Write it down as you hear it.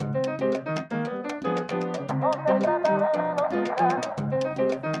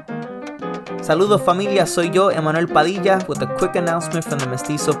Saludos familia, soy yo, Emanuel Padilla, with a quick announcement from the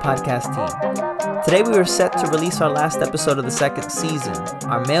Mestizo podcast team. Today we were set to release our last episode of the second season,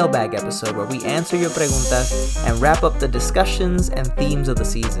 our mailbag episode where we answer your preguntas and wrap up the discussions and themes of the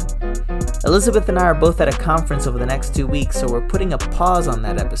season. Elizabeth and I are both at a conference over the next 2 weeks, so we're putting a pause on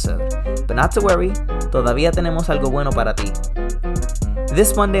that episode. But not to worry, todavía tenemos algo bueno para ti.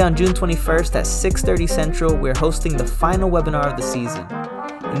 This Monday on June 21st at 6:30 Central, we're hosting the final webinar of the season.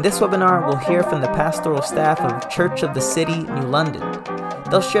 In this webinar, we'll hear from the pastoral staff of Church of the City, New London.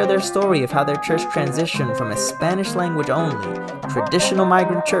 They'll share their story of how their church transitioned from a Spanish language only, traditional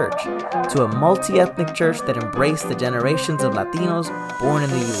migrant church, to a multi-ethnic church that embraced the generations of Latinos born in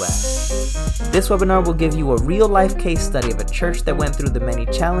the U.S. This webinar will give you a real-life case study of a church that went through the many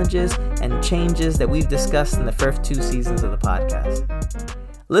challenges and changes that we've discussed in the first 2 seasons of the podcast.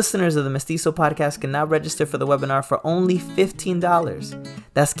 Listeners of the Mestizo podcast can now register for the webinar for only $15.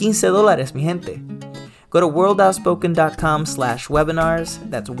 That's $15, mi gente. Go to worldoutspoken.com/webinars,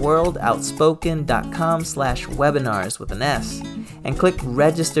 that's worldoutspoken.com/webinars with an S, and click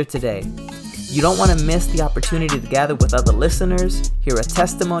register today. You don't want to miss the opportunity to gather with other listeners, hear a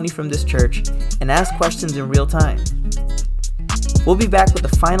testimony from this church, and ask questions in real time. We'll be back with the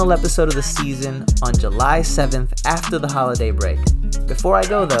final episode of the season on July 7th after the holiday break. Before I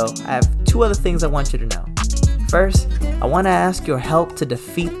go though, I have 2 other things I want you to know. First, I want to ask your help to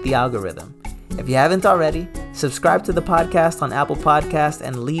defeat the algorithm. If you haven't already, subscribe to the podcast on Apple Podcasts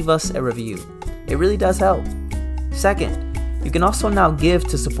and leave us a review. It really does help. Second, you can also now give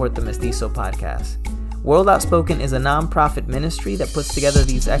to support the Mestizo podcast. World Outspoken is a nonprofit ministry that puts together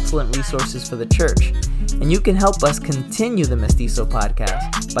these excellent resources for the church. And you can help us continue the Mestizo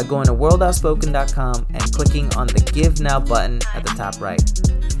podcast by going to worldoutspoken.com and clicking on the Give Now button at the top right.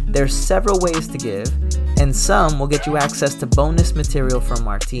 There are several ways to give, and some will get you access to bonus material from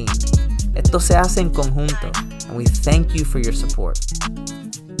our team. Esto se hace en conjunto, and we thank you for your support.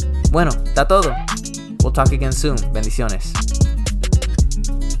 Bueno, está todo. We'll talk again soon. Bendiciones.